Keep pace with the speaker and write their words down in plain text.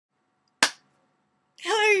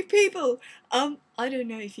Hey people! I don't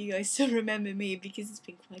know if you guys still remember me because it's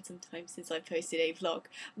been quite some time since I posted a vlog,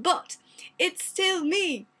 but it's still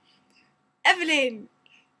me, Eveliiine!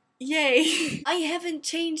 Yay! I haven't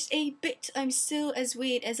changed a bit. I'm still as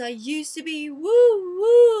weird as I used to be. Woo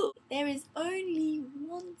woo! There is only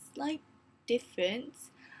one slight difference.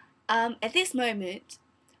 At this moment,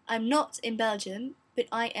 I'm not in Belgium, but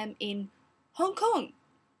I am in Hong Kong.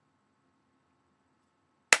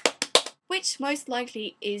 Which most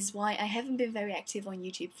likely is why I haven't been very active on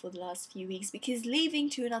YouTube for the last few weeks, because leaving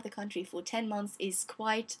to another country for 10 months is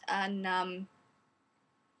quite an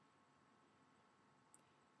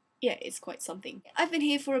yeah, it's quite something. I've been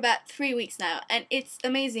here for about 3 weeks now and it's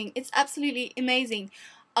amazing. It's absolutely amazing.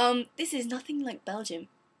 This is nothing like Belgium.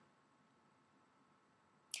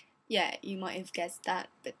 Yeah, you might have guessed that,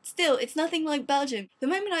 but still, it's nothing like Belgium. The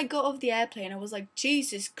moment I got off the airplane, I was like,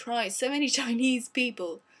 Jesus Christ, so many Chinese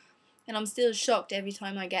people. And I'm still shocked every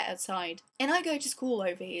time I get outside. And I go to school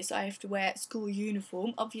over here, so I have to wear a school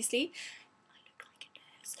uniform, obviously. I look like a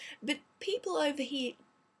nurse. But people over here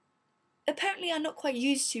apparently are not quite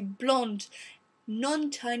used to blonde,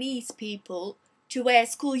 non-Chinese people to wear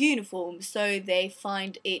school uniforms, so they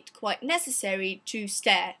find it quite necessary to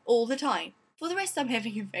stare all the time. For the rest, I'm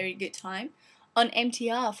having a very good time. On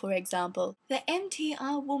MTR, for example, the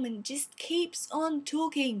MTR woman just keeps on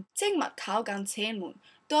talking. 正密靠近車門，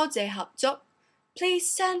多謝合作. Please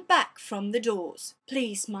stand back from the doors.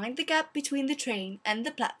 Please mind the gap between the train and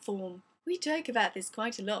the platform. We joke about this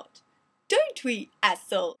quite a lot. Don't we,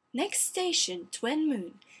 Ethel? Next station, Tuen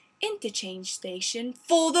Mun. Interchange station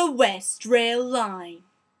for the West Rail Line.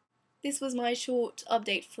 This was my short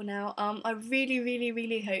update for now. I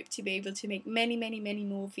really hope to be able to make many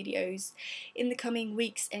more videos in the coming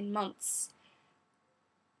weeks and months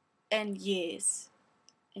and years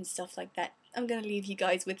and stuff like that. I'm gonna leave you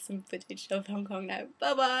guys with some footage of Hong Kong now.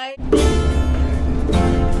 Bye bye!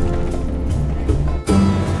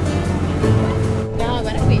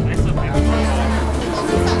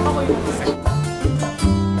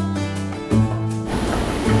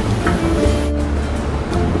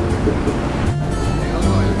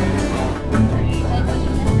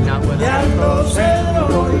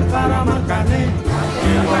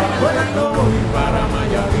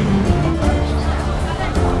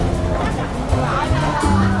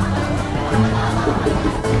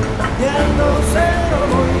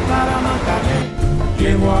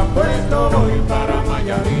 Llego a Puerto, voy para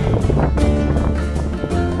Mayarí.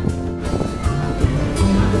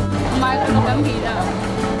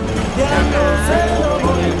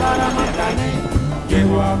 Voy para Macané.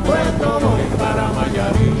 Llego a Puerto, voy para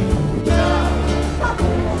Mayarí.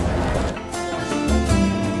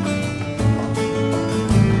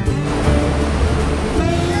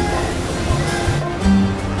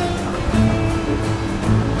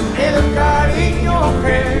 El cariño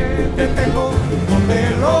que te tengo no te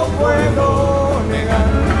lo puedo negar.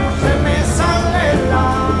 Se me sale la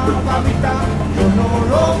babita, yo no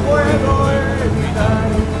lo puedo evitar.